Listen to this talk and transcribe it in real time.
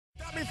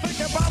Me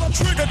thinking about a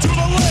trigger to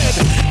the lead.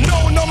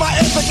 No, my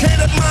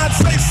educated mind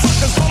say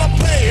suckers gonna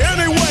pay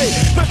anyway.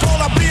 They're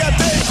gonna be a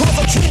day, cause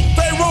the truth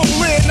they roll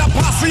in. Now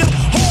posse up,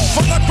 hold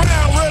from the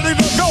ground, ready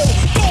to go.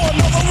 Throw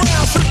another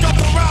round, pick up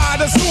the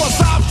ride. It's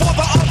suicide for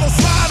the other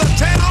side of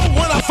town.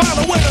 When I find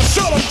a way to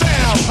shut them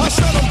down, I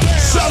shut them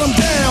down, shut them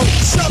down,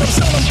 shut them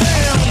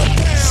down,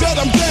 shut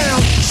them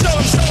down,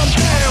 shut them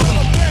down,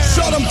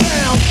 shut them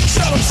down,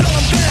 shut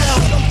them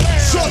down,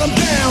 shut them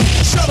down,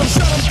 shut them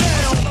down.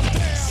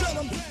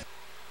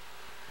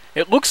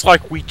 It looks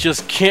like we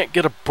just can't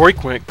get a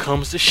break when it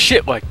comes to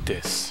shit like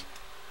this.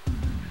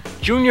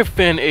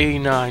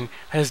 JuniorFan89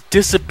 has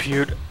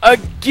disappeared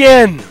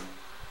again!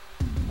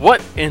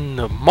 What in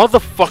the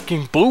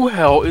motherfucking blue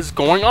hell is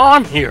going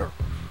on here?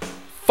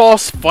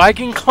 False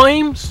flagging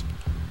claims?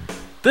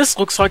 This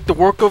looks like the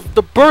work of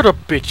the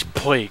Burda-bitch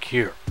plague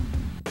here.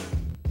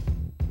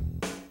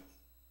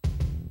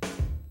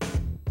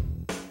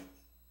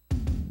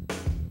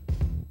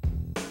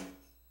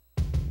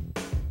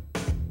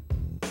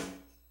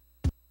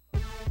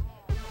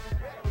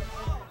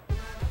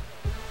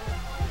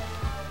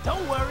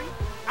 Don't worry,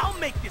 I'll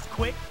make this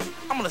quick.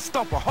 I'm gonna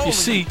stomp a hole. You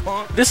see,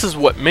 this is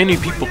what many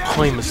people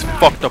claim is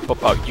fucked up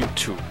about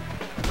YouTube.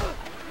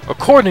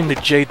 According to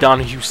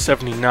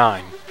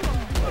JuniorFan89's,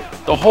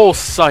 the whole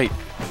site,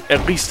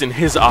 at least in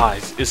his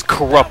eyes, is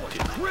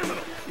corrupted.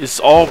 It's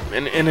all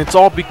and it's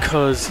all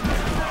because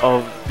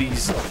of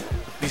these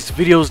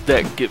videos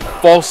that get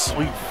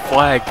falsely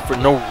flagged for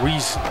no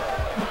reason.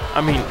 I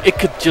mean, it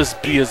could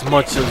just be as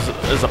much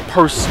as a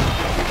person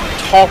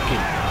talking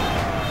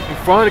in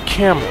front of the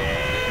camera.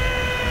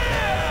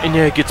 And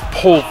yeah, it gets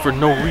pulled for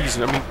no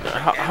reason. I mean,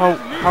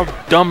 how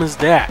dumb is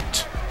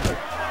that?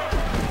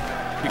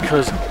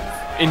 Because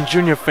in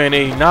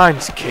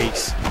JuniorFan89's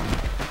case,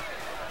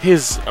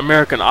 his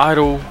American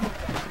Idol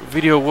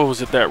video, what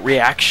was it, that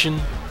reaction?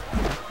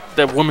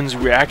 That woman's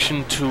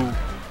reaction to,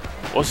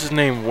 what's his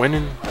name,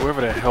 winning?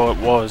 Whoever the hell it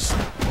was.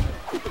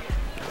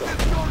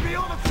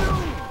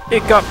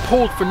 It got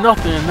pulled for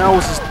nothing, and that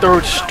was his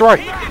third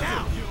strike.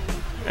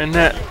 And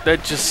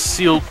that just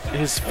sealed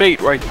his fate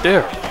right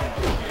there.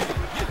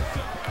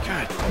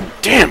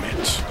 Damn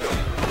it!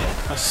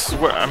 I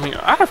swear, I mean,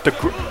 I have to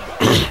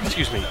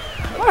excuse me.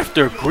 I have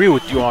to agree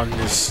with you on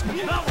this,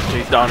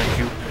 Jay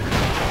Donahue.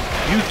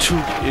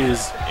 YouTube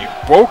is a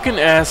broken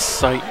ass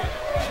site,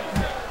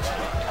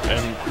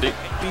 and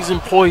these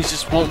employees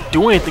just won't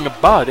do anything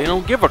about it. They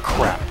don't give a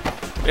crap.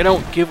 They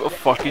don't give a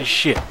fucking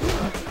shit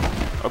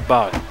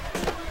about it.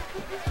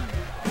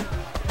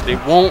 They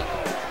won't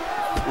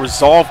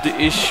resolve the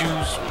issues.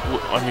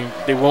 I mean,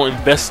 they won't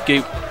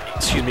investigate.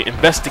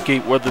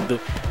 Investigate whether the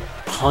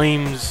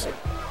claims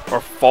are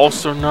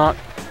false or not.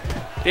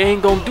 They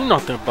ain't gonna do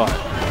nothing about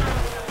it.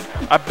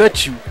 I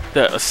bet you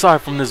that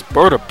aside from this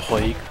Burda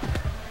plague,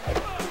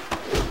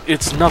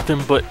 it's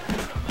nothing but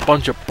a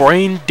bunch of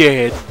brain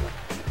dead,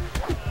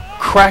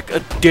 crack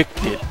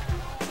addicted,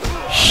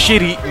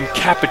 shit-eating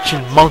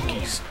capuchin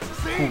monkeys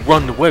who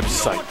run the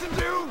website.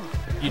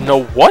 You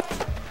know what?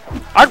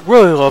 I'd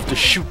really love to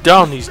shoot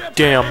down these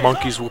damn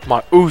monkeys with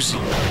my Uzi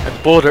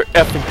and blow their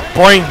effing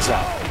brains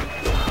out.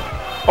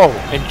 Oh,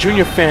 and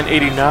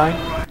JuniorFan89,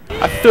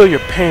 I feel your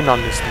pain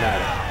on this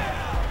matter.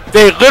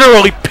 They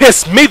literally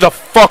pissed me the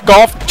fuck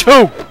off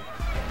too!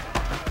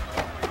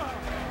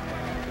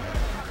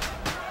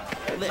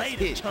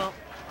 Later, chump.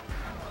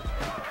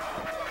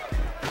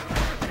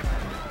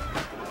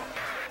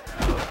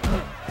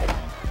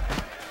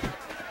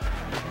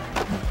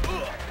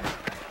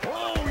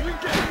 Oh, you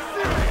getting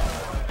serious?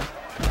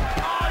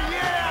 Oh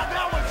yeah,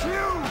 that was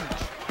huge!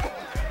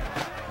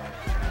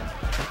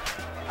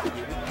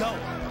 Here we go.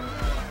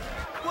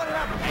 What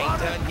happened? Ain't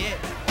done yet.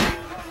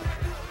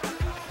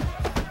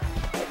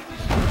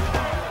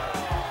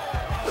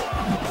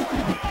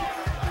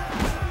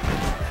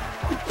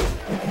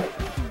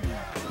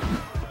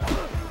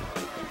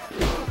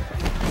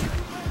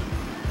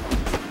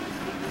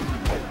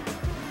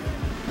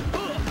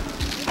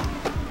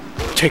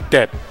 Take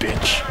that,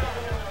 bitch.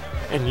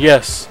 And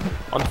yes,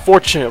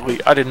 unfortunately,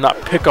 I did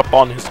not pick up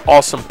on his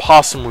awesome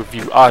possum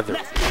review either,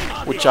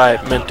 which I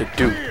had meant to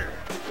do.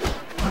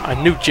 I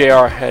knew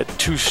JR had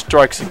 2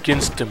 strikes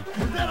against him,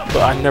 but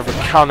I never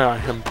counted on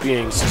him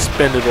being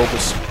suspended over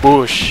some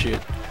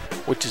bullshit,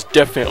 which is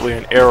definitely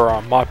an error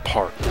on my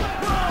part.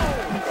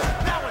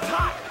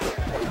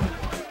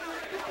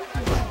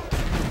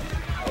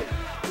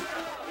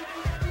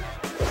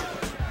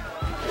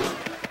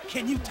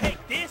 Can you take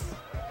this?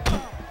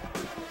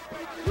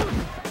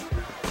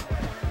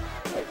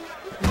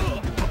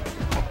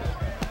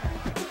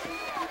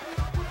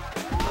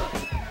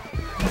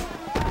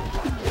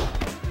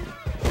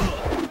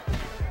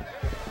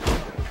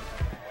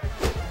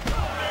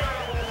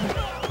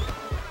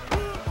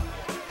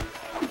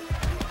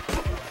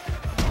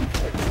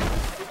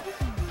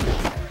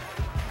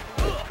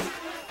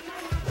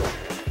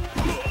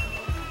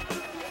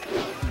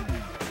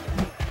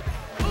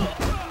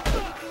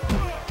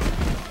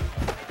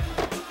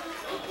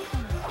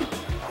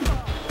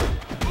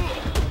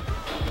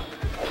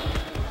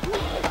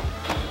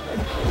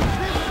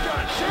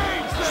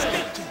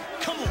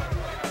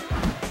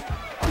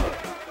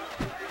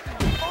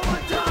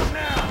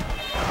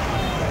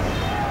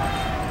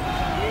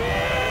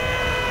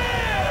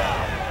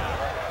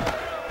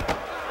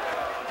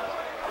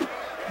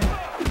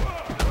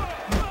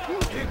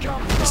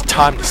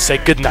 time to say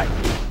goodnight.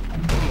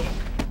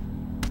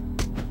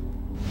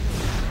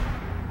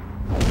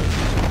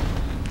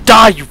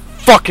 Die, you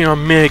fucking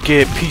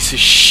renegade piece of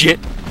shit!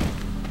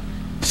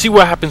 See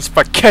what happens if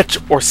I catch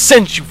or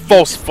send you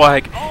false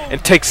flag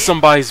and take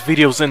somebody's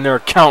videos in their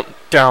account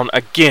down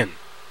again.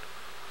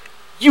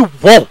 You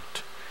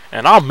won't,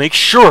 and I'll make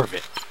sure of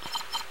it.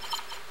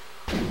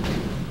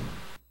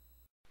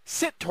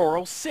 Sit,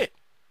 Toro, sit.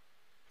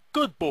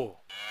 Good boy.